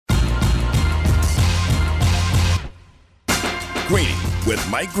Greeny with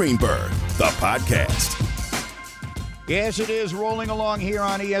Mike Greenberg, the podcast. Yes, it is rolling along here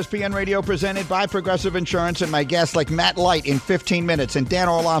on ESPN Radio, presented by Progressive Insurance, and my guests like Matt Light in 15 minutes and Dan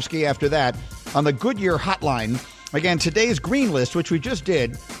Orlovsky after that on the Goodyear Hotline. Again, today's Green List, which we just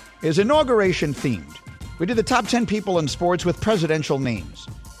did, is inauguration themed. We did the top 10 people in sports with presidential names.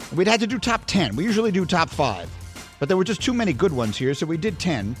 We'd had to do top 10. We usually do top 5, but there were just too many good ones here, so we did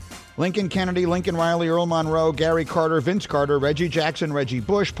 10. Lincoln Kennedy, Lincoln Riley, Earl Monroe, Gary Carter, Vince Carter, Reggie Jackson, Reggie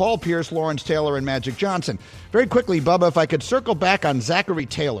Bush, Paul Pierce, Lawrence Taylor, and Magic Johnson. Very quickly, Bubba, if I could circle back on Zachary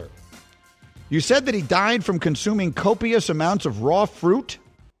Taylor. You said that he died from consuming copious amounts of raw fruit.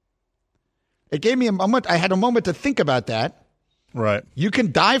 It gave me a moment. I had a moment to think about that. Right. You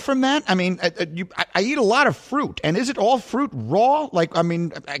can die from that? I mean, I eat a lot of fruit. And is it all fruit raw?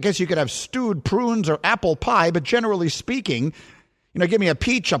 I guess you could have stewed prunes or apple pie, but generally speaking, give me a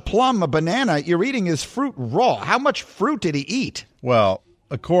peach, a plum, a banana. You're eating his fruit raw. How much fruit did he eat? Well,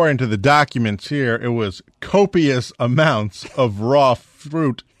 according to the documents here, it was copious amounts of raw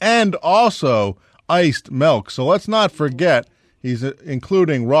fruit and also iced milk. So let's not forget he's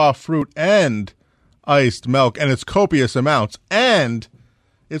including raw fruit and iced milk, and it's copious amounts, and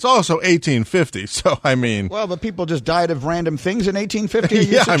it's also 1850. So I mean, well, but people just died of random things in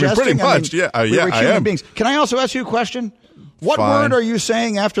 1850. Yeah, I mean, pretty much. We were human beings. Can I also ask you a question? What word are you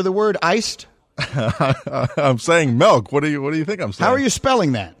saying after the word iced? I'm saying milk. What do you think I'm saying? How are you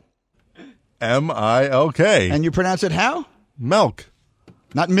spelling that? Milk. And you pronounce it how? Milk.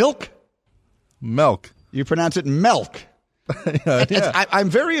 Not milk? Milk. You pronounce it milk. Yeah. I'm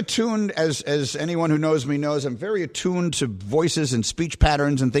very attuned, as anyone who knows me knows, I'm very attuned to voices and speech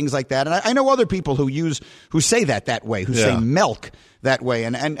patterns and things like that. And I know other people who say that way, who say milk that way.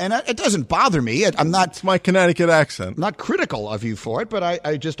 And it doesn't bother me. I'm not. It's my Connecticut accent. Not critical of you for it, but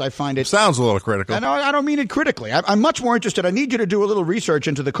I find it. Sounds a little critical. I don't mean it critically. I'm much more interested. I need you to do a little research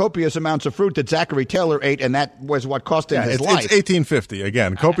into the copious amounts of fruit that Zachary Taylor ate, and that was what cost him his life. It's 1850.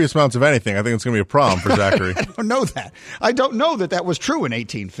 Again, copious amounts of anything. I think it's going to be a problem for Zachary. I don't know that. I don't know that was true in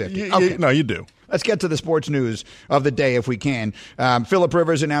 1850. Okay. No, you do. Let's get to the sports news of the day if we can. Phillip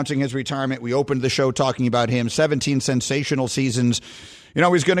Rivers announcing his retirement. We opened the show talking about him. 17 sensational seasons.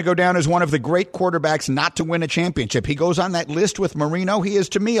 He's going to go down as one of the great quarterbacks not to win a championship. He goes on that list with Marino. He is,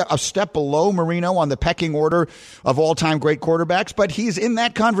 to me, a step below Marino on the pecking order of all-time great quarterbacks, but he's in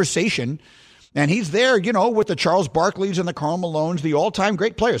that conversation. And he's there, with the Charles Barkleys and the Karl Malones, the all-time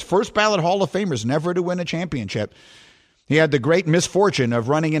great players, first ballot Hall of Famers, never to win a championship. He had the great misfortune of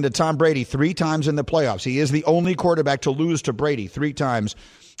running into Tom Brady 3 times in the playoffs. He is the only quarterback to lose to Brady 3 times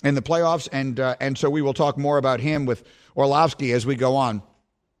in the playoffs, and so we will talk more about him with Orlovsky as we go on.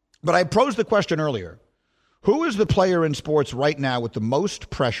 But I posed the question earlier. Who is the player in sports right now with the most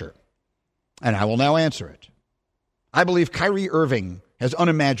pressure? And I will now answer it. I believe Kyrie Irving has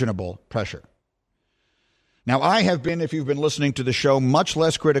unimaginable pressure. Now, I have been, if you've been listening to the show, much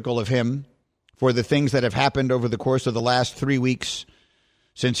less critical of him for the things that have happened over the course of the last 3 weeks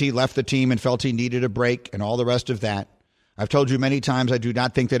since he left the team and felt he needed a break and all the rest of that. I've told you many times I do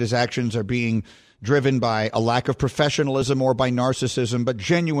not think that his actions are being driven by a lack of professionalism or by narcissism, but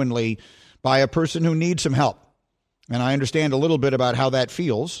genuinely by a person who needs some help. And I understand a little bit about how that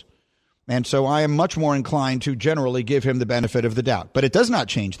feels. And so I am much more inclined to generally give him the benefit of the doubt. But it does not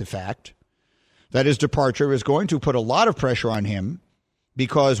change the fact that his departure is going to put a lot of pressure on him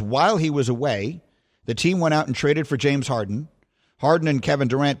because while he was away, the team went out and traded for James Harden. Harden and Kevin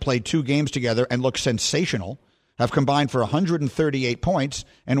Durant played 2 games together and looked sensational, have combined for 138 points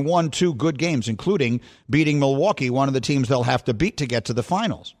and won 2 good games, including beating Milwaukee, one of the teams they'll have to beat to get to the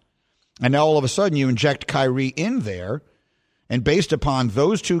finals. And now all of a sudden you inject Kyrie in there, and based upon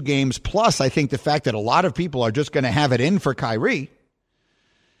those 2 games, plus I think the fact that a lot of people are just going to have it in for Kyrie,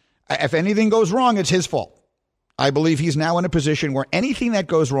 if anything goes wrong, it's his fault. I believe he's now in a position where anything that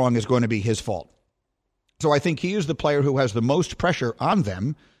goes wrong is going to be his fault. So I think he is the player who has the most pressure on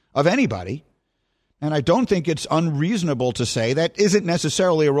them of anybody. And I don't think it's unreasonable to say that isn't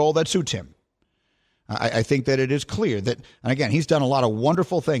necessarily a role that suits him. I think that it is clear that, and again, he's done a lot of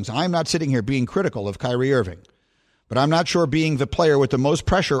wonderful things. I'm not sitting here being critical of Kyrie Irving, but I'm not sure being the player with the most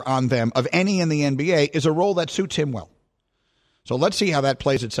pressure on them of any in the NBA is a role that suits him well. So let's see how that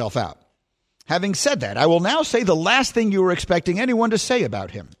plays itself out. Having said that, I will now say the last thing you were expecting anyone to say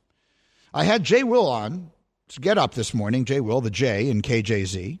about him. I had Jay Will on to Get Up this morning, Jay Will, the J in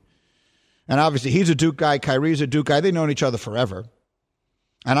KJZ. And obviously he's a Duke guy, Kyrie's a Duke guy. They've known each other forever.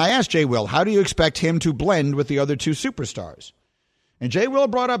 And I asked Jay Will, how do you expect him to blend with the other 2 superstars? And Jay Will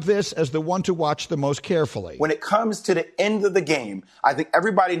brought up this as the one to watch the most carefully. When it comes to the end of the game, I think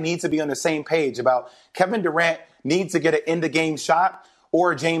everybody needs to be on the same page about Kevin Durant needs to get an end-of-game shot,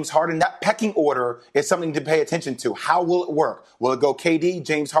 or James Harden. That pecking order is something to pay attention to. How will it work? Will it go KD,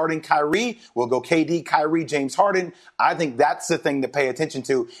 James Harden, Kyrie? Will it go KD, Kyrie, James Harden? I think that's the thing to pay attention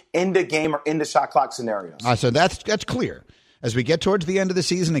to in the game or in the shot clock scenarios. So that's clear. As we get towards the end of the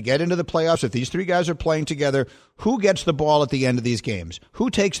season and get into the playoffs, if these three guys are playing together, who gets the ball at the end of these games? Who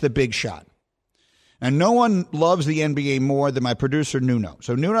takes the big shot? And no one loves the NBA more than my producer, Nuno.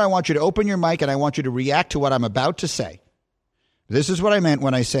 So, Nuno, I want you to open your mic and I want you to react to what I'm about to say. This is what I meant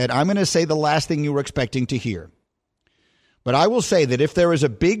when I said I'm going to say the last thing you were expecting to hear. But I will say that if there is a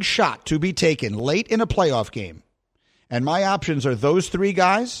big shot to be taken late in a playoff game, and my options are those three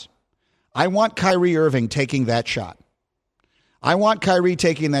guys, I want Kyrie Irving taking that shot. I want Kyrie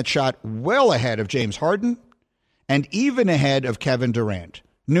taking that shot well ahead of James Harden and even ahead of Kevin Durant.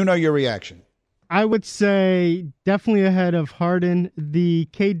 Nuno, your reaction? I would say definitely ahead of Harden. The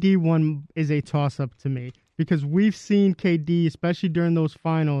KD one is a toss-up to me because we've seen KD, especially during those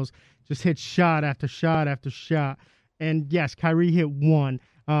finals, just hit shot after shot after shot. And yes, Kyrie hit one,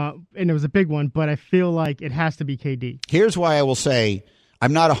 and it was a big one, but I feel like it has to be KD. Here's why I will say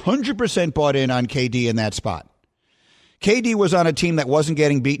I'm not 100% bought in on KD in that spot. KD was on a team that wasn't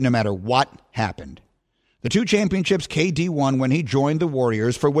getting beat no matter what happened. The two championships KD won when he joined the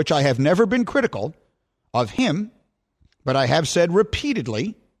Warriors, for which I have never been critical of him, but I have said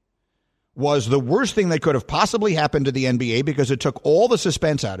repeatedly was the worst thing that could have possibly happened to the NBA because it took all the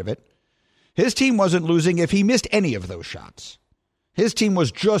suspense out of it. His team wasn't losing if he missed any of those shots. His team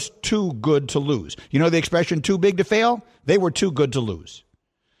was just too good to lose. You know the expression, too big to fail? They were too good to lose.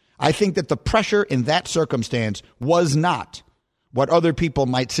 I think that the pressure in that circumstance was not what other people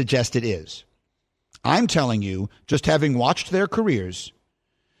might suggest it is. I'm telling you, just having watched their careers,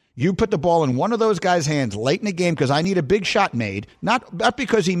 you put the ball in one of those guys' hands late in the game because I need a big shot made, not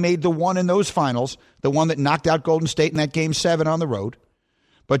because he made the one in those finals, the one that knocked out Golden State in that Game 7 on the road,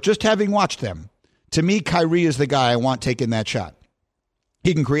 but just having watched them, to me, Kyrie is the guy I want taking that shot.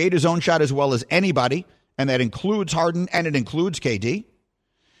 He can create his own shot as well as anybody, and that includes Harden and it includes KD.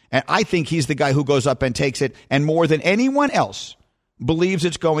 And I think he's the guy who goes up and takes it, and more than anyone else believes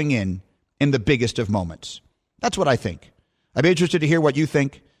it's going in the biggest of moments. That's what I think. I'd be interested to hear what you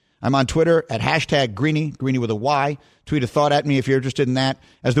think. I'm on Twitter at #Greeny, Greeny with a Y. Tweet a thought at me if you're interested in that.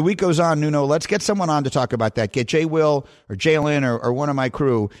 As the week goes on, Nuno, let's get someone on to talk about that. Get Jay Will or Jalen or one of my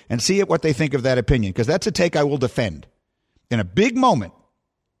crew and see what they think of that opinion, because that's a take I will defend. In a big moment,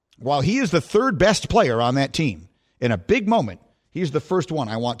 while he is the third best player on that team, in a big moment, he's the first one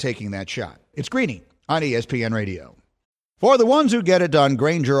I want taking that shot. It's Greeny on ESPN Radio. For the ones who get it done,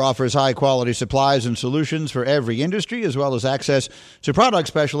 Grainger offers high-quality supplies and solutions for every industry, as well as access to product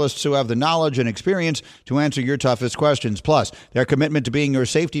specialists who have the knowledge and experience to answer your toughest questions. Plus, their commitment to being your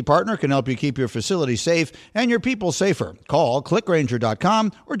safety partner can help you keep your facility safe and your people safer. Call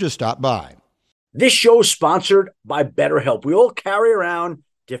clickgrainger.com or just stop by. This show is sponsored by BetterHelp. We all carry around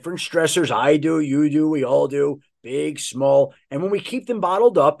different stressors. I do, you do, we all do, big, small. And when we keep them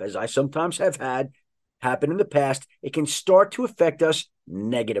bottled up, as I sometimes have had happen in the past, it can start to affect us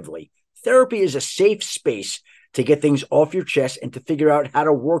negatively. Therapy is a safe space to get things off your chest and to figure out how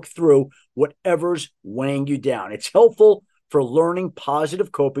to work through whatever's weighing you down. It's helpful for learning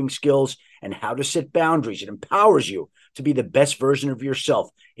positive coping skills and how to set boundaries. It empowers you to be the best version of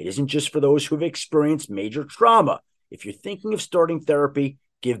yourself. It isn't just for those who have experienced major trauma. If you're thinking of starting therapy,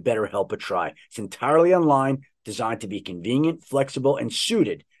 give BetterHelp a try. It's entirely online, designed to be convenient, flexible, and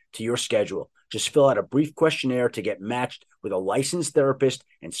suited to your schedule. Just fill out a brief questionnaire to get matched with a licensed therapist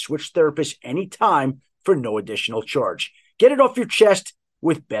and switch therapists anytime for no additional charge. Get it off your chest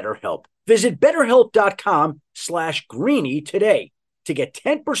with BetterHelp. Visit BetterHelp.com/Greeny today to get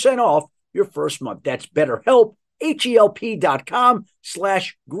 10% off your first month. That's BetterHelp,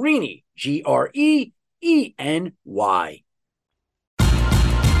 HELP.com/Greeny, GREENY.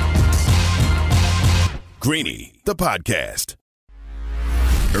 Greeny, the podcast.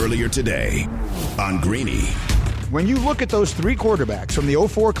 Earlier today on Greeny. When you look at those three quarterbacks from the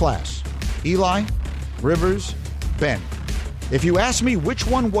 04 class, Eli, Rivers, Ben, if you ask me which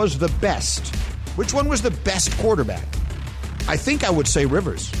one was the best quarterback, I think I would say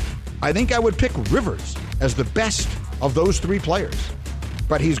Rivers. I think I would pick Rivers as the best of those three players.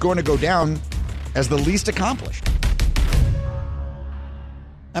 But he's going to go down as the least accomplished.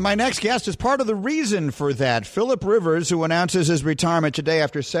 And my next guest is part of the reason for that. Philip Rivers, who announces his retirement today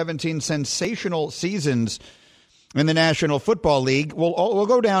after 17 sensational seasons in the National Football League, will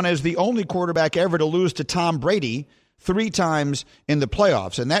go down as the only quarterback ever to lose to Tom Brady 3 times in the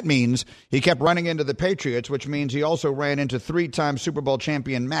playoffs. And that means he kept running into the Patriots, which means he also ran into 3-time Super Bowl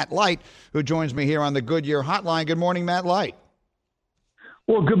champion Matt Light, who joins me here on the Goodyear Hotline. Good morning, Matt Light.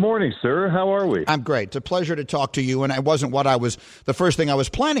 Well, good morning, sir. How are we? I'm great. It's a pleasure to talk to you, and it wasn't the first thing I was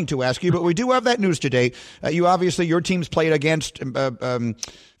planning to ask you, but we do have that news today. Your team's played against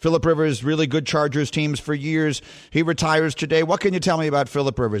Phillip Rivers, really good Chargers teams for years. He retires today. What can you tell me about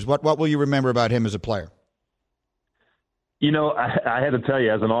Phillip Rivers? What will you remember about him as a player? You know, I had to tell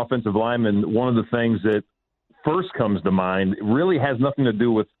you, as an offensive lineman, one of the things that first comes to mind really has nothing to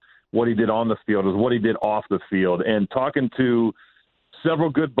do with what he did on the field, is what he did off the field. And talking to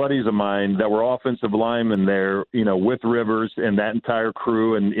several good buddies of mine that were offensive linemen there, with Rivers and that entire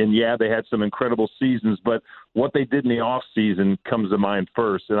crew. And yeah, they had some incredible seasons, but what they did in the off season comes to mind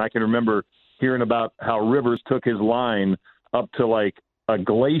first. And I can remember hearing about how Rivers took his line up to like a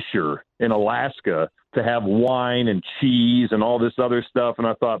glacier in Alaska to have wine and cheese and all this other stuff. And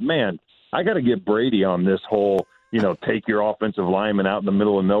I thought, man, I got to get Brady on this whole, take your offensive lineman out in the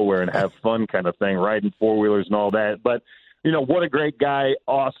middle of nowhere and have fun kind of thing, riding 4-wheelers and all that. But what a great guy,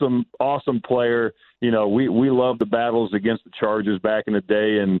 awesome player. We loved the battles against the Chargers back in the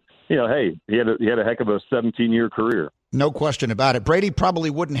day, and hey, he had a heck of a 17-year career. No question about it. Brady probably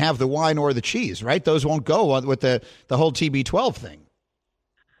wouldn't have the wine or the cheese, right? Those won't go with the whole TB12 thing.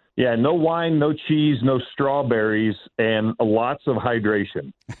 Yeah, no wine, no cheese, no strawberries, and lots of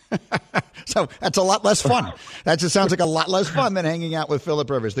hydration. So that's a lot less fun. That just sounds like a lot less fun than hanging out with Phillip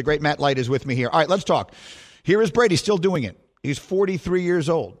Rivers. The great Matt Light is with me here. All right, let's talk. Here is Brady still doing it. He's 43 years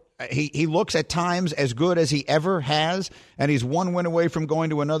old. He looks at times as good as he ever has, and he's 1 win away from going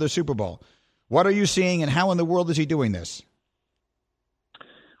to another Super Bowl. What are you seeing, and how in the world is he doing this?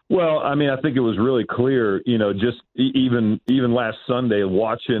 Well, I mean, I think it was really clear, just even last Sunday,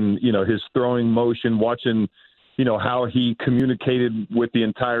 watching, his throwing motion, watching, how he communicated with the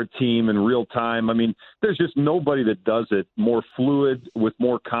entire team in real time. I mean, there's just nobody that does it more fluid, with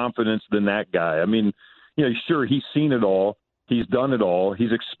more confidence than that guy. I mean, sure, he's seen it all. He's done it all.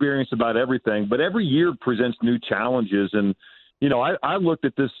 He's experienced about everything. But every year presents new challenges. And, I looked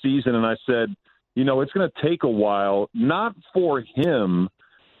at this season and I said, it's going to take a while, not for him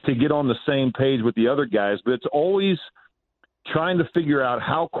to get on the same page with the other guys, but it's always trying to figure out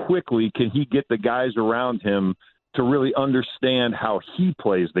how quickly can he get the guys around him to really understand how he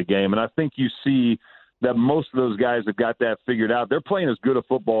plays the game. And I think you see that most of those guys have got that figured out. They're playing as good a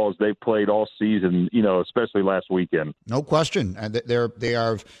football as they've played all season, especially last weekend. No question. And they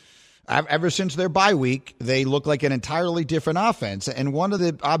are, ever since their bye week, they look like an entirely different offense. And one of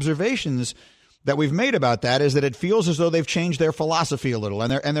the observations that we've made about that is that it feels as though they've changed their philosophy a little.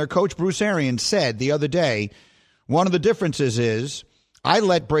 And their coach, Bruce Arians, said the other day, one of the differences is I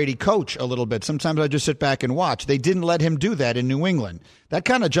let Brady coach a little bit. Sometimes I just sit back and watch. They didn't let him do that in New England. That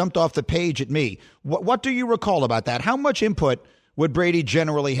kind of jumped off the page at me. What do you recall about that? How much input would Brady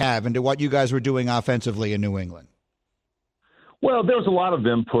generally have into what you guys were doing offensively in New England? Well, there was a lot of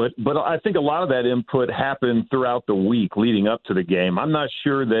input, but I think a lot of that input happened throughout the week leading up to the game. I'm not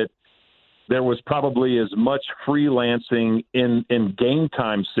sure that there was probably as much freelancing in game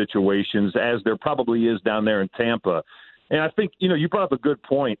time situations as there probably is down there in Tampa. And I think, you brought up a good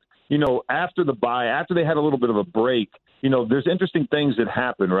point. After the bye, after they had a little bit of a break, there's interesting things that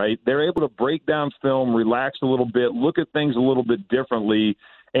happen, right? They're able to break down film, relax a little bit, look at things a little bit differently.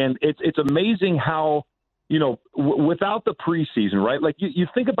 And it's amazing how, without the preseason, right? Like you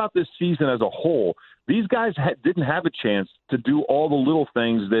think about this season as a whole, these guys didn't have a chance to do all the little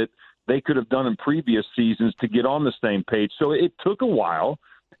things that they could have done in previous seasons to get on the same page. So it took a while.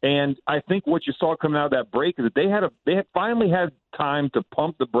 And I think what you saw coming out of that break is that they had finally had time to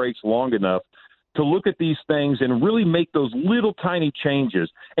pump the brakes long enough to look at these things and really make those little tiny changes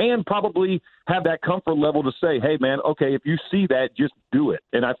and probably have that comfort level to say, hey, man, okay, if you see that, just do it.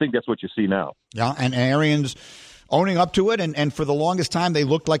 And I think that's what you see now. Yeah, and Arians owning up to it, and for the longest time they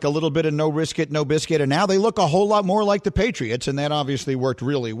looked like a little bit of no risk it, no biscuit, and now they look a whole lot more like the Patriots, and that obviously worked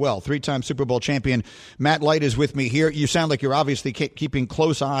really well. 3-time Super Bowl champion Matt Light is with me here. You sound like you're obviously keeping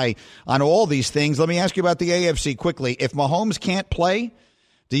close eye on all these things. Let me ask you about the AFC quickly. If Mahomes can't play,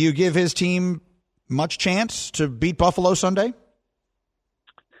 do you give his team much chance to beat Buffalo Sunday?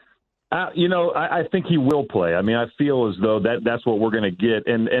 I think he will play. I mean, I feel as though that's what we're going to get,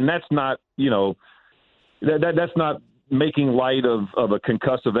 and that's not, that's not making light of a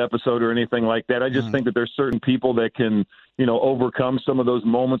concussive episode or anything like that. I just think that there's certain people that can, overcome some of those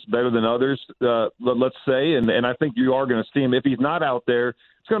moments better than others, let's say, and I think you are going to see him. If he's not out there,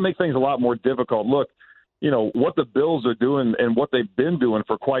 it's going to make things a lot more difficult. Look, what the Bills are doing and what they've been doing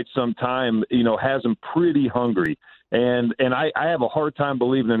for quite some time, has them pretty hungry. And I have a hard time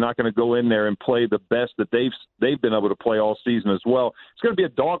believing they're not going to go in there and play the best that they've been able to play all season as well. It's going to be a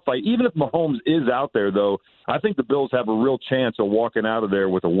dogfight. Even if Mahomes is out there, though, I think the Bills have a real chance of walking out of there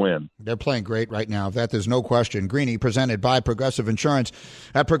with a win. They're playing great right now. That there's no question. Greeny, presented by Progressive Insurance.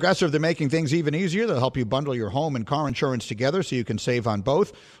 At Progressive, they're making things even easier. They'll help you bundle your home and car insurance together so you can save on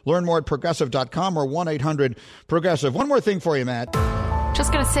both. Learn more at Progressive.com or 1-800-PROGRESSIVE. One more thing for you, Matt.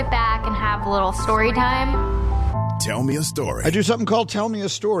 Just going to sit back and have a little story time. Tell me a story. I do something called Tell Me a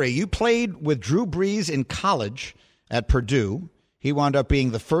Story. You played with Drew Brees in college at Purdue. He wound up being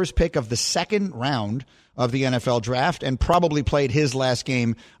the first pick of the second round of the NFL draft and probably played his last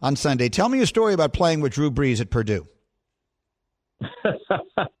game on Sunday. Tell me a story about playing with Drew Brees at Purdue.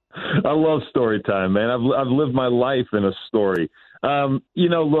 I love story time, man. I've lived my life in a story.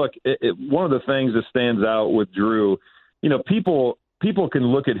 Look, one of the things that stands out with Drew, people can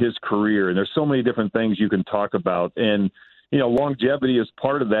look at his career, and there's so many different things you can talk about. And, longevity is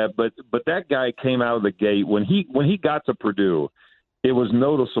part of that. But that guy came out of the gate. When he got to Purdue, it was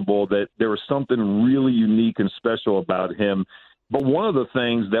noticeable that there was something really unique and special about him. But one of the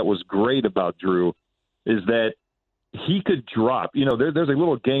things that was great about Drew is that he could drop. There's a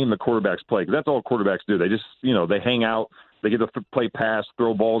little game the quarterbacks play, 'cause that's all quarterbacks do. They just, they hang out, they get to play pass,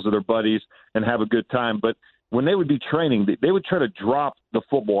 throw balls to their buddies, and have a good time. But when they would be training, they would try to drop the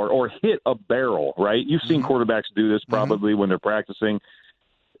football or hit a barrel, right? You've seen quarterbacks do this probably when they're practicing.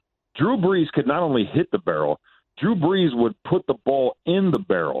 Drew Brees could not only hit the barrel, Drew Brees would put the ball in the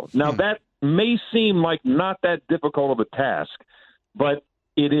barrel. Now, that may seem like not that difficult of a task, but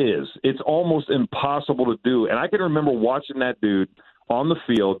it is. It's almost impossible to do. And I can remember watching that dude on the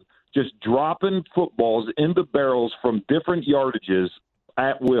field just dropping footballs into barrels from different yardages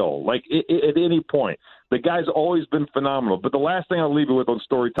at will, like at any point. The guy's always been phenomenal. But the last thing I'll leave you with on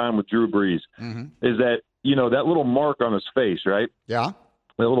story time with Drew Brees is that, that little mark on his face, right? Yeah.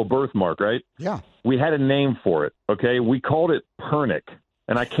 That little birthmark, right? Yeah. We had a name for it, okay? We called it Pernick.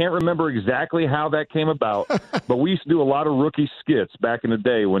 And I can't remember exactly how that came about, but we used to do a lot of rookie skits back in the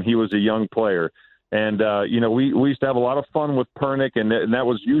day when he was a young player. And, we used to have a lot of fun with Pernick, and that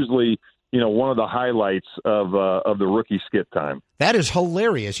was usually – one of the highlights of the rookie skit time. That is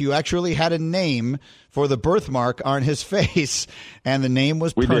hilarious. You actually had a name for the birthmark on his face, and the name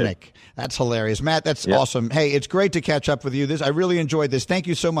was Pernick. That's hilarious. Matt, that's awesome. Hey, it's great to catch up with you. I really enjoyed this. Thank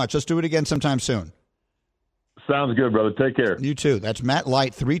you so much. Let's do it again sometime soon. Sounds good, brother. Take care. You too. That's Matt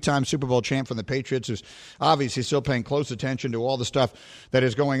Light, three-time Super Bowl champ from the Patriots, who's obviously still paying close attention to all the stuff that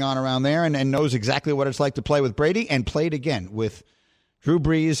is going on around there and knows exactly what it's like to play with Brady and played again with Drew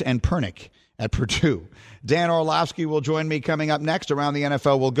Brees and Pernick at Purdue. Dan Orlovsky will join me coming up next. Around the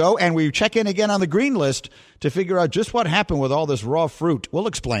NFL we'll go, and we check in again on the green list to figure out just what happened with all this raw fruit. We'll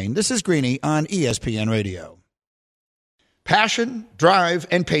explain. This is Greeny on ESPN Radio. Passion, drive,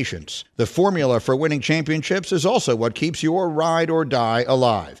 and patience. The formula for winning championships is also what keeps your ride or die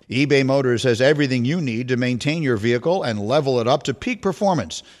alive. eBay Motors has everything you need to maintain your vehicle and level it up to peak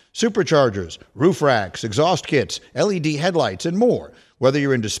performance. Superchargers, roof racks, exhaust kits, LED headlights, and more. Whether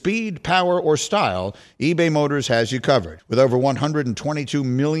you're into speed, power, or style, eBay Motors has you covered. With over 122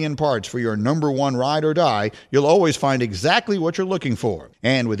 million parts for your number one ride or die, you'll always find exactly what you're looking for.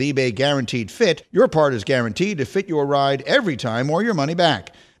 And with eBay Guaranteed Fit, your part is guaranteed to fit your ride every time or your money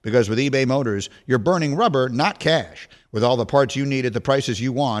back. Because with eBay Motors, you're burning rubber, not cash. With all the parts you need at the prices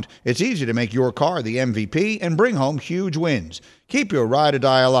you want, it's easy to make your car the MVP and bring home huge wins. Keep your ride or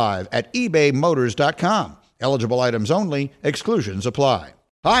die alive at ebaymotors.com. Eligible items only. Exclusions apply.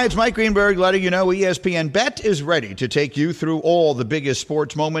 Hi, it's Mike Greenberg letting you know ESPN Bet is ready to take you through all the biggest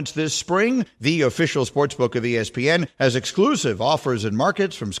sports moments this spring. The official sportsbook of ESPN has exclusive offers and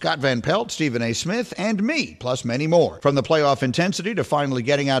markets from Scott Van Pelt, Stephen A. Smith, and me, plus many more. From the playoff intensity to finally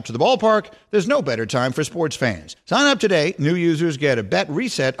getting out to the ballpark, there's no better time for sports fans. Sign up today. New users get a bet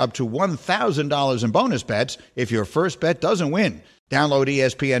reset up to $1,000 in bonus bets if your first bet doesn't win. Download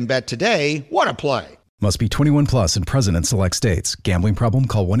ESPN Bet today. What a play. Must be 21 plus and present in select states. Gambling problem?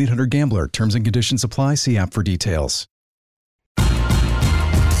 Call 1-800-GAMBLER. Terms and conditions apply. See app for details.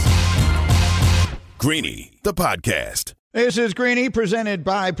 Greeny, the podcast. This is Greeny, presented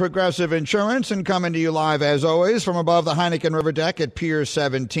by Progressive Insurance, and coming to you live, as always, from above the Heineken River deck at Pier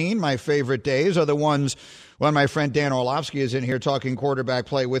 17. My favorite days are the ones when my friend Dan Orlovsky is in here talking quarterback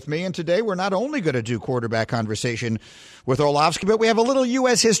play with me. And today we're not only going to do quarterback conversation with Orlovsky, but we have a little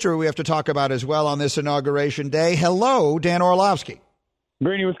U.S. history we have to talk about as well on this inauguration day. Hello, Dan Orlovsky.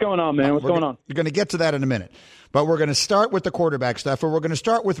 Greeny, what's going on, man? What's going on? We're going to get to that in a minute. But we're going to start with the quarterback stuff, or we're going to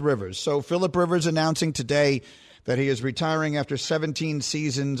start with Rivers. So Phillip Rivers announcing today that he is retiring after 17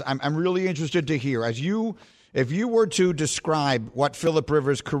 seasons. I'm really interested to hear, as you If you were to describe what Phillip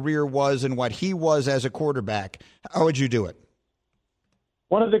Rivers' career was and what he was as a quarterback, how would you do it?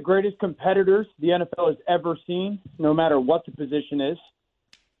 One of the greatest competitors the NFL has ever seen, no matter what the position is.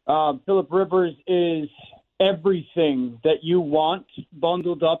 Phillip Rivers is everything that you want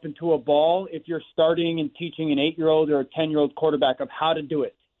bundled up into a ball if you're starting and teaching an 8-year-old or a 10-year-old quarterback of how to do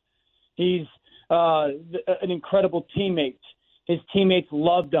it. He's an incredible teammate. His teammates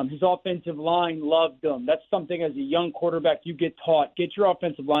loved him. His offensive line loved him. That's something as a young quarterback you get taught. Get your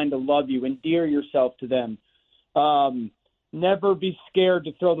offensive line to love you. Endear yourself to them. Never be scared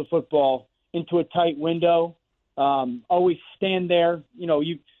to throw the football into a tight window. Always stand there.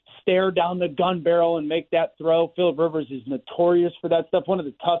 You stare down the gun barrel and make that throw. Phillip Rivers is notorious for that stuff. One of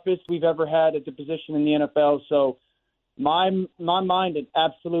the toughest we've ever had at the position in the NFL. So my mind, an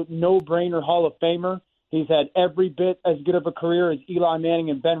absolute no-brainer Hall of Famer. He's had every bit as good of a career as Eli Manning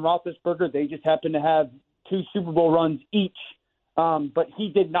and Ben Roethlisberger. They just happen to have 2 Super Bowl runs each. But he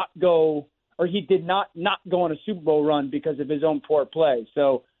did not go on a Super Bowl run because of his own poor play.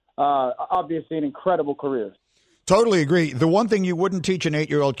 So obviously an incredible career. Totally agree. The one thing you wouldn't teach an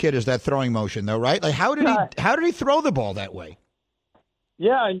 8-year-old kid is that throwing motion, though, right? Like, how did he throw the ball that way?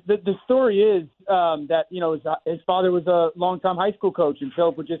 Yeah, the story is that his father was a longtime high school coach, and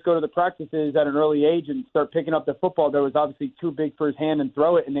Phillip would just go to the practices at an early age and start picking up the football that was obviously too big for his hand and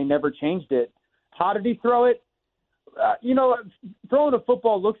throw it, and they never changed it. How did he throw it? Throwing a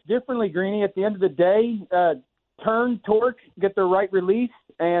football looks differently, Greeny. At the end of the day, turn, torque, get the right release,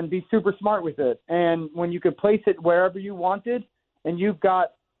 and be super smart with it. And when you could place it wherever you wanted, and he's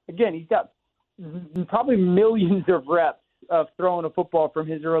got probably millions of reps of throwing a football from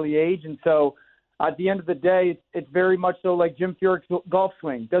his early age. And so at the end of the day, it's very much so like Jim Furyk's golf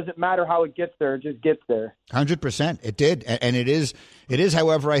swing. Doesn't matter how it gets there, it just gets there. 100%. It did. And it is,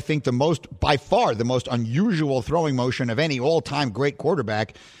 however, I think by far the most unusual throwing motion of any all-time great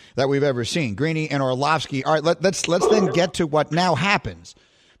quarterback that we've ever seen. Greeny and Orlovsky. All right, let's then get to what now happens.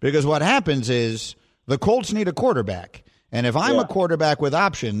 Because what happens is the Colts need a quarterback. And if I'm a quarterback with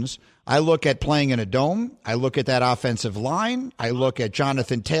options, I look at playing in a dome. I look at that offensive line. I look at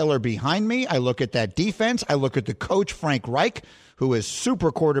Jonathan Taylor behind me. I look at that defense. I look at the coach, Frank Reich, who is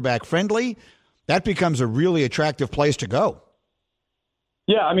super quarterback friendly. That becomes a really attractive place to go.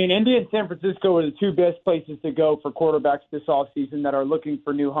 Yeah, I mean, Indy and San Francisco are the 2 best places to go for quarterbacks this offseason that are looking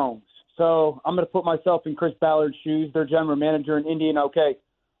for new homes. So I'm going to put myself in Chris Ballard's shoes, their general manager in Indy, and okay,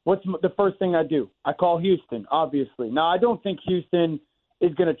 what's the first thing I do? I call Houston, obviously. Now, I don't think Houston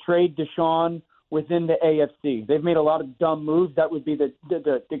is going to trade Deshaun within the AFC. They've made a lot of dumb moves. That would be the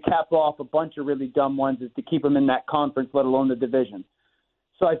cap off a bunch of really dumb ones is to keep them in that conference, let alone the division.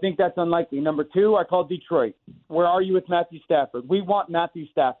 So I think that's unlikely. Number 2, I call Detroit. Where are you with Matthew Stafford? We want Matthew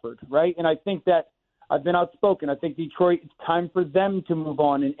Stafford, right? And I think that I've been outspoken. I think Detroit, it's time for them to move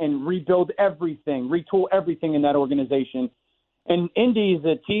on and rebuild everything, retool everything in that organization. And Indy is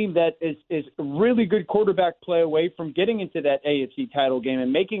a team that is really good quarterback play away from getting into that AFC title game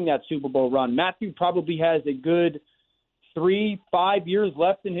and making that Super Bowl run. Matthew probably has a good 3-5 years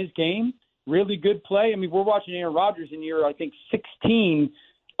left in his game. Really good play. I mean, we're watching Aaron Rodgers in year, I think, 16.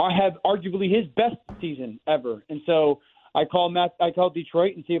 I have arguably his best season ever. And so I call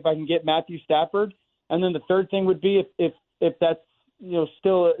Detroit and see if I can get Matthew Stafford. And then the third thing would be if that's,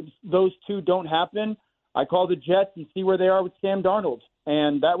 still those 2 don't happen, I call the Jets and see where they are with Sam Darnold.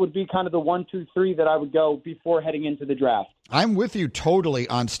 And that would be kind of the 1, 2, 3 that I would go before heading into the draft. I'm with you totally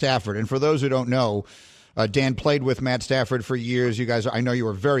on Stafford. And for those who don't know, Dan played with Matt Stafford for years. You guys, I know you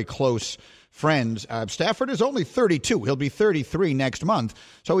were very close friends. Stafford is only 32. He'll be 33 next month.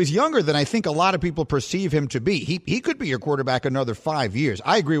 So he's younger than I think a lot of people perceive him to be. He could be your quarterback another 5 years.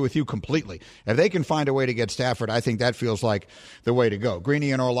 I agree with you completely. If they can find a way to get Stafford, I think that feels like the way to go.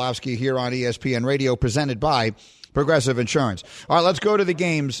 Greeny and Orlovsky here on ESPN Radio, presented by Progressive Insurance. All right, let's go to the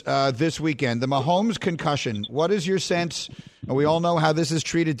games this weekend. The Mahomes concussion. What is your sense? We all know how this is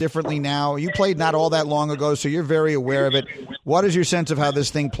treated differently now. You played not all that long ago, so you're very aware of it. What is your sense of how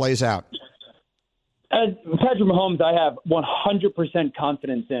this thing plays out? Patrick Mahomes, I have 100%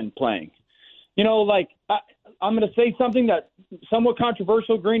 confidence in playing. I'm going to say something that somewhat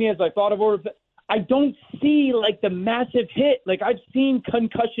controversial, Greeny, as I thought of over. I don't see the massive hit. I've seen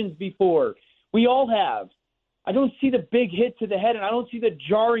concussions before. We all have. I don't see the big hit to the head, and I don't see the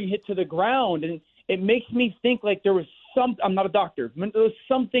jarring hit to the ground. And it makes me think there was I'm not a doctor. There was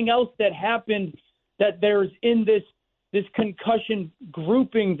something else that happened that there's in this concussion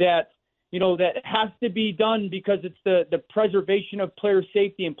grouping that has to be done because it's the preservation of player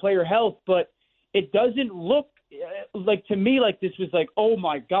safety and player health. But it doesn't look to me like this was oh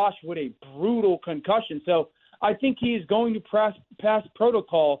my gosh, what a brutal concussion. So I think he is going to pass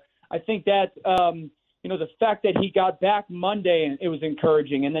protocol. I think that, the fact that he got back Monday and it was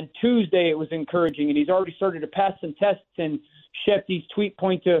encouraging, and then Tuesday it was encouraging, and he's already started to pass some tests, and Shefty's tweet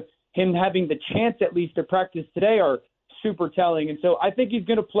point to him having the chance at least to practice today are super telling. And so I think he's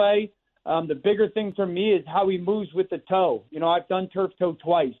going to play. The bigger thing for me is how he moves with the toe. I've done turf toe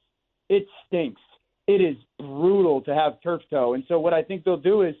twice. It stinks. It is brutal to have turf toe. And so what I think they'll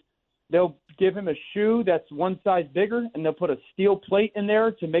do is they'll give him a shoe that's one size bigger, and they'll put a steel plate in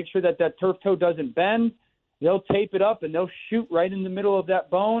there to make sure that turf toe doesn't bend. They'll tape it up, and they'll shoot right in the middle of that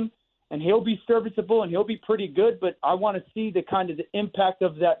bone, and he'll be serviceable, and he'll be pretty good. But I want to see the impact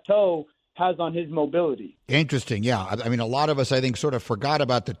of that toe has on his mobility. Interesting, yeah. I mean, a lot of us, I think, sort of forgot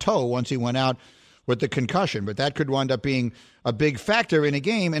about the toe once he went out with the concussion, but that could wind up being a big factor in a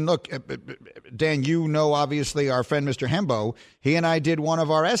game. And look, Dan, obviously our friend Mr. Hembo, he and I did one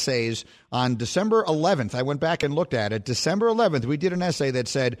of our essays on December 11th. I went back and looked at it. December 11th, we did an essay that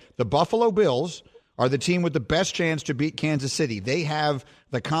said the Buffalo Bills are the team with the best chance to beat Kansas City. They have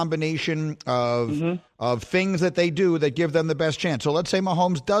the combination of things that they do that give them the best chance. So let's say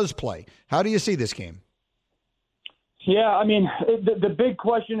Mahomes does play. How do you see this game? Yeah, I mean, the big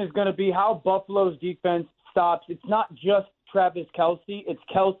question is going to be how Buffalo's defense stops. It's not just Travis Kelce. It's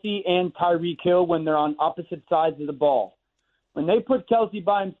Kelce and Tyreek Hill when they're on opposite sides of the ball. When they put Kelce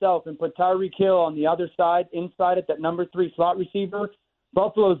by himself and put Tyreek Hill on the other side, inside at that number 3 slot receiver,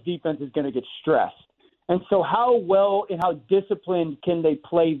 Buffalo's defense is going to get stressed. And so how well and how disciplined can they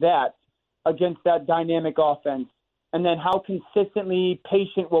play that against that dynamic offense? And then how consistently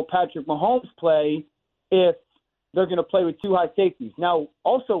patient will Patrick Mahomes play if they're going to play with 2 high safeties? Now,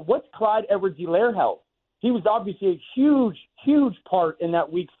 also, what's Clyde Edwards-Helaire health? He was obviously a huge, huge part in that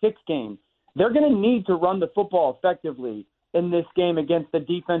Week 6 game. They're going to need to run the football effectively in this game against the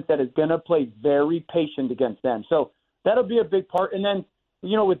defense that is going to play very patient against them. So that'll be a big part. And then,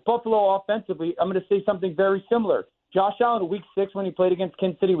 with Buffalo offensively, I'm going to say something very similar. Josh Allen in Week 6 when he played against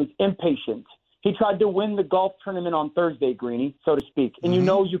Kansas City was impatient. He tried to win the golf tournament on Thursday, Greeny, so to speak. And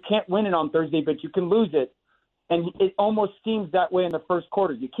you can't win it on Thursday, but you can lose it. And it almost seems that way in the first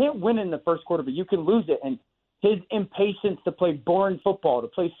quarter. You can't win in the first quarter, but you can lose it. And his impatience to play boring football, to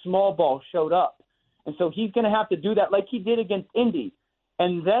play small ball showed up. And so he's going to have to do that like he did against Indy.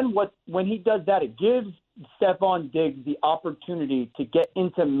 And then when he does that, it gives Stephon Diggs the opportunity to get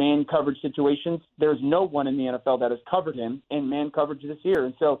into man coverage situations. There's no one in the NFL that has covered him in man coverage this year.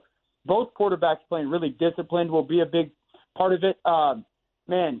 And so both quarterbacks playing really disciplined will be a big part of it. I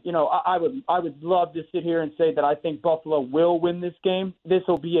would love to sit here and say that I think Buffalo will win this game. This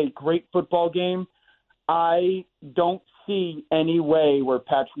will be a great football game. I don't see any way where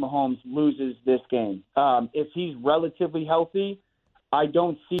Patrick Mahomes loses this game. If he's relatively healthy, I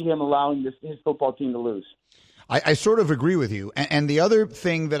don't see him allowing his football team to lose. I sort of agree with you. And the other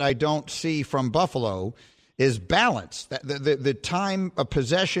thing that I don't see from Buffalo is balance. The time of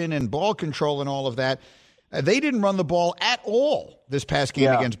possession and ball control and all of that. They didn't run the ball at all this past game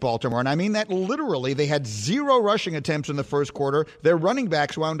against Baltimore. And I mean that literally. They had 0 rushing attempts in the first quarter. Their running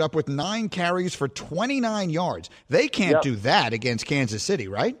backs wound up with 9 carries for 29 yards. They can't do that against Kansas City,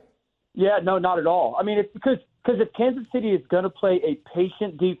 right? Yeah, no, not at all. I mean, it's because if Kansas City is going to play a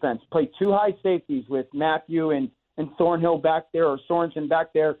patient defense, play 2 high safeties with Matthew and Thornhill back there or Sorensen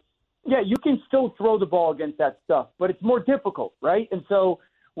back there, yeah, you can still throw the ball against that stuff, but it's more difficult, right? And so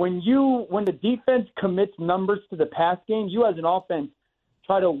when the defense commits numbers to the pass game, you as an offense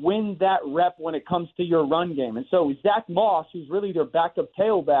try to win that rep when it comes to your run game. And so Zach Moss, who's really their backup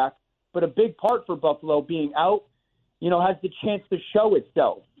tailback, but a big part for Buffalo being out, has the chance to show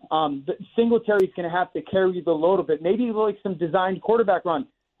itself. Singletary's going to have to carry the load a bit, maybe like some designed quarterback run.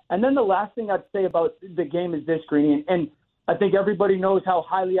 And then the last thing I'd say about the game is this, Greeny, and I think everybody knows how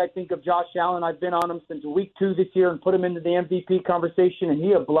highly I think of Josh Allen. I've been on him since Week 2 this year and put him into the MVP conversation, and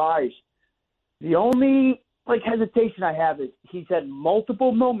he obliged. The only hesitation I have is he's had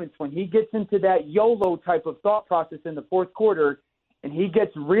multiple moments when he gets into that YOLO type of thought process in the fourth quarter, and he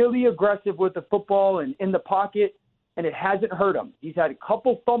gets really aggressive with the football and in the pocket, and it hasn't hurt him. He's had a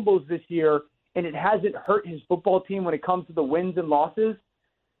couple fumbles this year, and it hasn't hurt his football team when it comes to the wins and losses.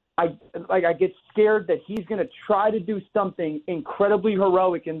 I get scared that he's going to try to do something incredibly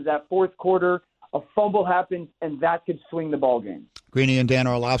heroic in that fourth quarter. A fumble happens, and that could swing the ball game. Greeny and Dan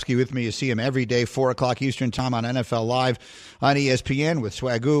Orlovsky with me. You see him every day, 4 o'clock Eastern time on NFL Live on ESPN with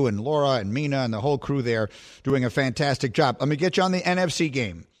Swagoo and Laura and Mina and the whole crew there doing a fantastic job. Let me get you on the NFC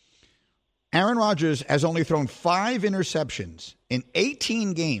game. Aaron Rodgers has only thrown 5 interceptions in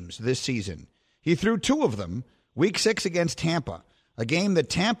 18 games this season. He threw 2 of them, Week 6 against Tampa. A game that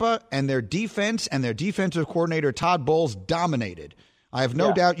Tampa and their defense and their defensive coordinator, Todd Bowles, dominated. I have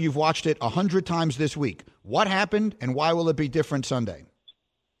no doubt you've watched it 100 times this week. What happened, and why will it be different Sunday?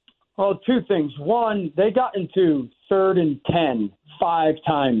 Well, two things. One, they got into 3rd and 10 5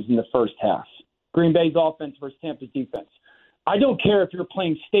 times in the first half. Green Bay's offense versus Tampa's defense. I don't care if you're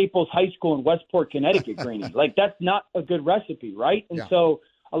playing Staples High School in Westport, Connecticut, Greeny. Like, that's not a good recipe, right? And so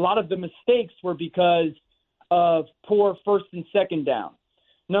a lot of the mistakes were because of poor first and second down.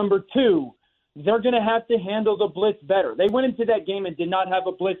 Number two, they're going to have to handle the blitz better. They went into that game and did not have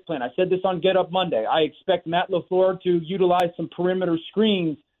a blitz plan. I said this on Get Up Monday. I expect Matt LaFleur to utilize some perimeter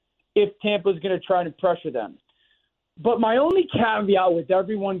screens if Tampa's going to try to pressure them. But my only caveat with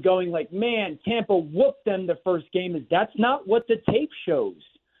everyone going like, man, Tampa whooped them the first game is that's not what the tape shows.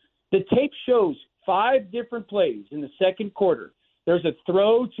 The tape shows 5 different plays in the second quarter. There's a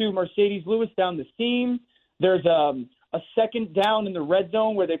throw to Mercedes Lewis down the seam. There's a second down in the red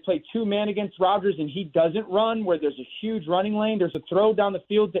zone where they play 2-man against Rodgers and he doesn't run, where there's a huge running lane. There's a throw down the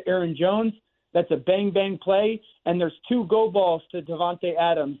field to Aaron Jones. That's a bang-bang play. And there's 2 go balls to Devontae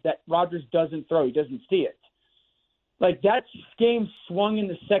Adams that Rodgers doesn't throw. He doesn't see it. Like, that game swung in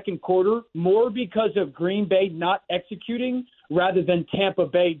the second quarter more because of Green Bay not executing rather than Tampa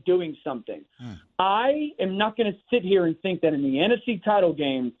Bay doing something. I am not going to sit here and think that in the NFC title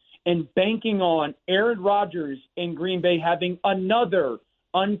game and banking on Aaron Rodgers in Green Bay having another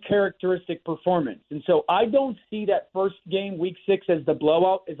uncharacteristic performance. And so I don't see that first game, week 6, as the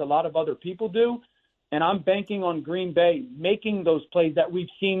blowout as a lot of other people do. And I'm banking on Green Bay making those plays that we've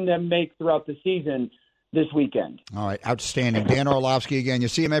seen them make throughout the season this weekend. All right, outstanding. Dan Orlovsky again. You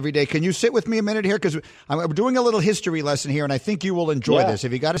see him every day. Can you sit with me a minute here? Because I'm doing a little history lesson here, and I think you will enjoy this.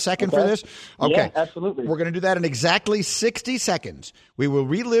 Have you got a second for this? Okay. Yeah, absolutely. We're going to do that in exactly 60 seconds. We will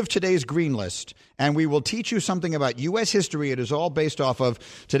relive today's green list, and we will teach you something about U.S. history. It is all based off of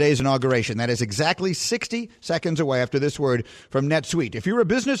today's inauguration. That is exactly 60 seconds away after this word from NetSuite. If you're a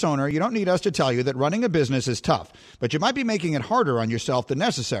business owner, you don't need us to tell you that running a business is tough, but you might be making it harder on yourself than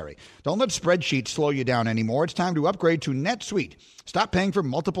necessary. Don't let spreadsheets slow you down anymore. It's time to upgrade to NetSuite. Stop paying for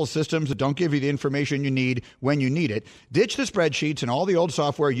multiple systems that don't give you the information you need when you need it. Ditch the spreadsheets and all the old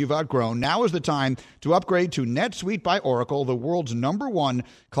software you've outgrown. Now is the time to upgrade to NetSuite by Oracle, the world's #1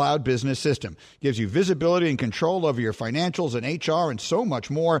 cloud business system. Gives you visibility and control over your financials and HR and so much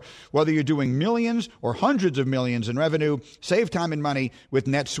more. Whether you're doing millions or hundreds of millions in revenue, save time and money with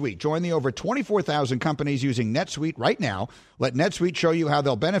NetSuite. Join the over 24,000 companies using NetSuite right now. Let NetSuite show you how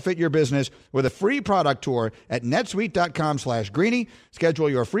they'll benefit your business with a free product tour at netsuite.com/greeny. Schedule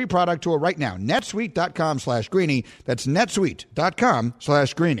your free product tour right now. netsuite.com/greeny. That's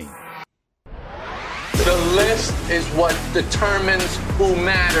netsuite.com/greeny. The list is what determines who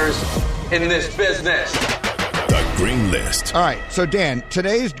matters in this business. The Green List. All right, so Dan,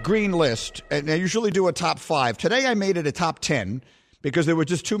 today's Green List, and I usually do a top 5. Today I made it a top 10 because there were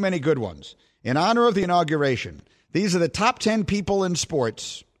just too many good ones. In honor of the inauguration, these are the top 10 people in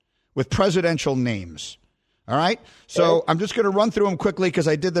sports with presidential names. All right? So I'm just going to run through them quickly because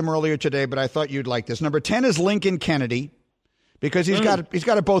I did them earlier today, but I thought you'd like this. Number 10 is Lincoln Kennedy because he's got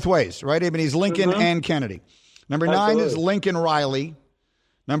it both ways, right? I mean, he's Lincoln and Kennedy. Number 9 is Lincoln Riley.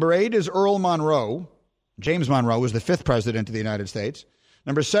 Number 8 is Earl Monroe. James Monroe was the 5th president of the United States.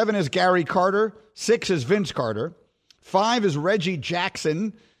 Number 7 is Gary Carter. 6 is Vince Carter. 5 is Reggie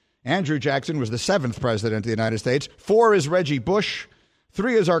Jackson. Andrew Jackson was the 7th president of the United States. 4 is Reggie Bush.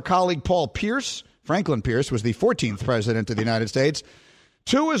 3 is our colleague Paul Pierce. Franklin Pierce was the 14th president of the United States.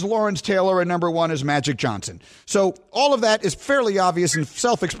 2 is Lawrence Taylor, and number 1 is Magic Johnson. So all of that is fairly obvious and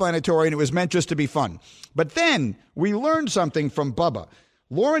self-explanatory, and it was meant just to be fun. But then we learned something from Bubba.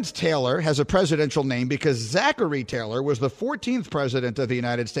 Lawrence Taylor has a presidential name because Zachary Taylor was the 14th president of the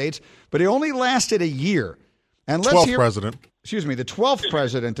United States, but he only lasted a year. And let's 12th president. Excuse me, the 12th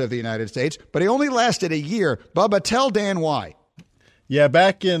president of the United States, but he only lasted a year. Bubba, tell Dan why. Yeah,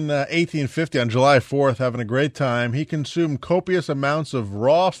 back in 1850, on July 4th, having a great time, he consumed copious amounts of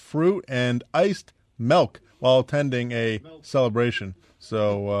raw fruit and iced milk while attending a celebration.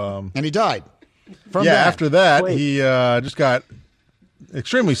 So, and he died from that. After that, he just got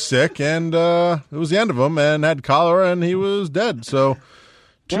extremely sick, and it was the end of him, and had cholera, and he was dead. So,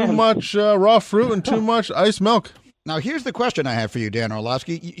 too much raw fruit and too much iced milk. Now, here's the question I have for you, Dan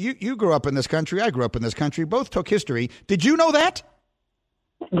Orlovsky. You grew up in this country. I grew up in this country. Both took history. Did you know that?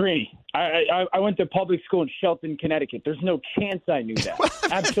 Greeny. I went to public school in Shelton, Connecticut. There's no chance I knew that.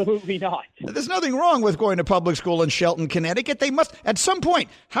 Absolutely not. There's nothing wrong with going to public school in Shelton, Connecticut. They must, at some point,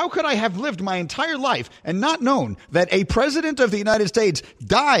 how could I have lived my entire life and not known that a president of the United States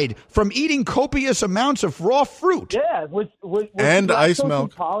died from eating copious amounts of raw fruit? Yeah, was and ice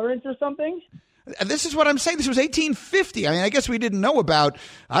milk intolerance or something? This is what I'm saying. This was 1850. I mean, I guess we didn't know about,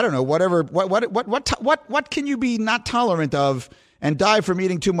 I don't know, whatever. What can you be not tolerant of and die from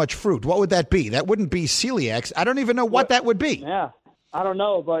eating too much fruit? What would that be? That wouldn't be celiac. I don't even know what that would be. Yeah, I don't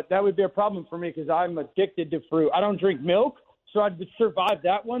know, but that would be a problem for me because I'm addicted to fruit. I don't drink milk, so I'd survive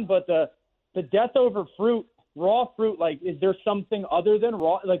that one. But the death over fruit, raw fruit, like, is there something other than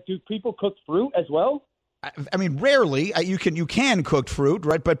raw? Like, do people cook fruit as well? I mean, rarely. You can cook fruit,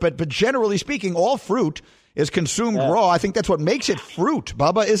 right? But generally speaking, all fruit is consumed raw. I think that's what makes it fruit,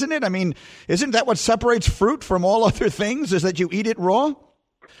 Bubba, isn't it? I mean, isn't that what separates fruit from all other things, is that you eat it raw?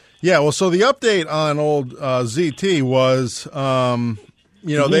 Yeah, well, so the update on old ZT was,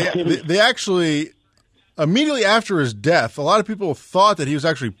 they actually, immediately after his death, a lot of people thought that he was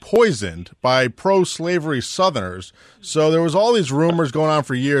actually poisoned by pro-slavery Southerners. So there was all these rumors going on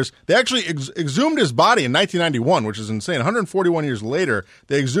for years. They actually exhumed his body in 1991, which is insane. 141 years later,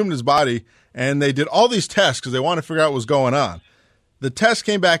 they exhumed his body, and they did all these tests because they wanted to figure out what was going on. The test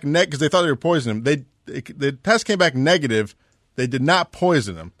came back because they thought they were poisoning him. The test came back negative. They did not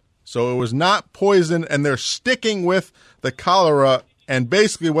poison him. So it was not poison, and they're sticking with the cholera. And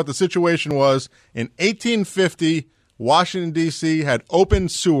basically what the situation was, in 1850, Washington, D.C. had open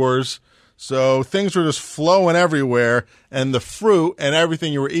sewers, so things were just flowing everywhere, and the fruit and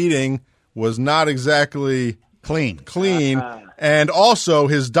everything you were eating was not exactly clean. And also,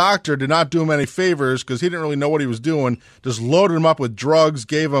 his doctor did not do him any favors because he didn't really know what he was doing, just loaded him up with drugs,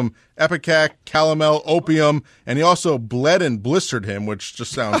 gave him Ipecac, Calomel, opium, and he also bled and blistered him, which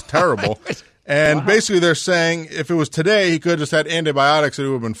just sounds terrible. And basically they're saying if it was today, he could have just had antibiotics and it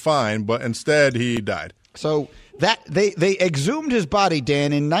would have been fine, but instead he died. So that they exhumed his body,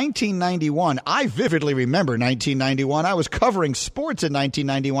 Dan, in 1991. I vividly remember 1991. I was covering sports in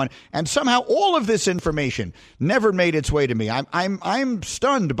 1991, and somehow all of this information never made its way to me. I'm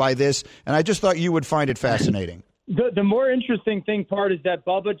stunned by this, and I just thought you would find it fascinating. The more interesting part is that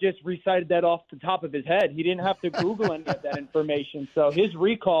Bubba just recited that off the top of his head. He didn't have to Google any of that information, so his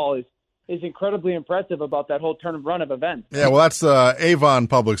recall is incredibly impressive about that whole run of events. Yeah, well, that's Avon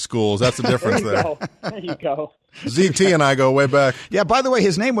Public Schools. That's the difference there. There you go. ZT and I go way back. Yeah, by the way,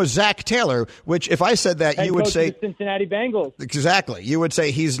 his name was Zach Taylor, which if I said that, you would say... the Cincinnati Bengals. Exactly. You would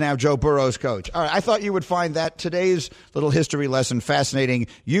say he's now Joe Burrow's coach. All right, I thought you would find that today's little history lesson fascinating.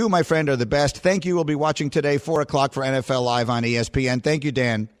 You, my friend, are the best. Thank you. We'll be watching today, 4 o'clock for NFL Live on ESPN. Thank you,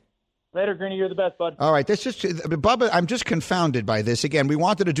 Dan. Later, Greeny, you're the best, bud. All right, Bubba, I'm just confounded by this. Again, we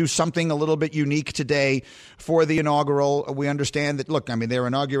wanted to do something a little bit unique today for the inaugural. We understand that, look, I mean, they're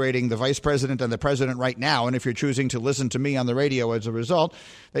inaugurating the vice president and the president right now, and if you're choosing to listen to me on the radio as a result,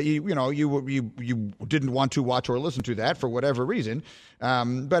 that you didn't want to watch or listen to that for whatever reason,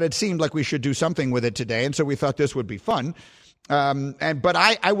 but it seemed like we should do something with it today, and so we thought this would be fun. But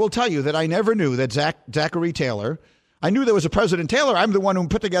I will tell you that I never knew that Zachary Taylor. I knew there was a President Taylor. I'm the one who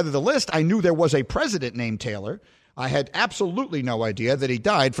put together the list. I knew there was a president named Taylor. I had absolutely no idea that he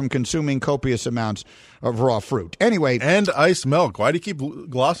died from consuming copious amounts of raw fruit. Anyway. And iced milk. Why do you keep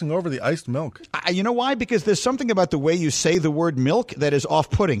glossing over the iced milk? You know why? Because there's something about the way you say the word milk that is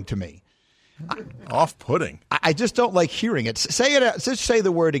off-putting to me. Off-putting? I just don't like hearing it. Just say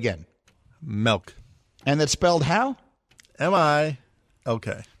the word again. Milk. And that's spelled how?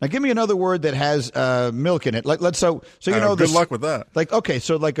 M-I-L-K. Now, give me another word that has milk in it. So you know. Good luck with that.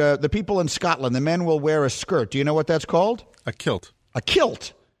 The people in Scotland, the men will wear a skirt. Do you know what that's called? A kilt. A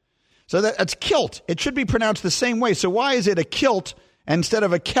kilt. So that's kilt. It should be pronounced the same way. So why is it a kilt instead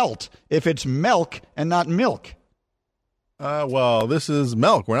of a kelt if it's milk and not milk? Well, this is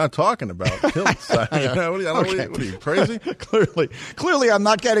milk. We're not talking about kilts. What are you, crazy? Clearly, I'm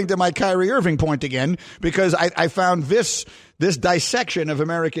not getting to my Kyrie Irving point again because I found this dissection of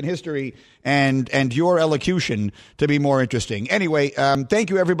American history and your elocution to be more interesting. Anyway,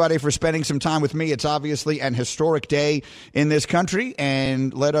 thank you, everybody, for spending some time with me. It's obviously an historic day in this country,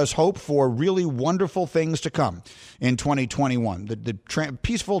 and let us hope for really wonderful things to come in 2021. The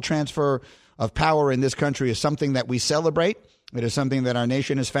peaceful transfer of power in this country is something that we celebrate. It is something that our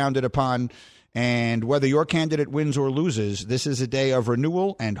nation is founded upon. And whether your candidate wins or loses, this is a day of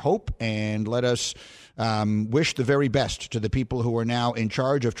renewal and hope. And let us wish the very best to the people who are now in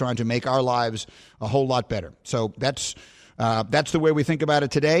charge of trying to make our lives a whole lot better. So that's That's the way we think about it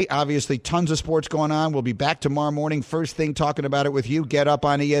today. Obviously, tons of sports going on. We'll be back tomorrow morning, first thing, talking about it with you. Get up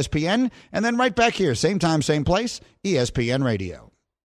on ESPN, and then right back here, same time, same place, ESPN Radio.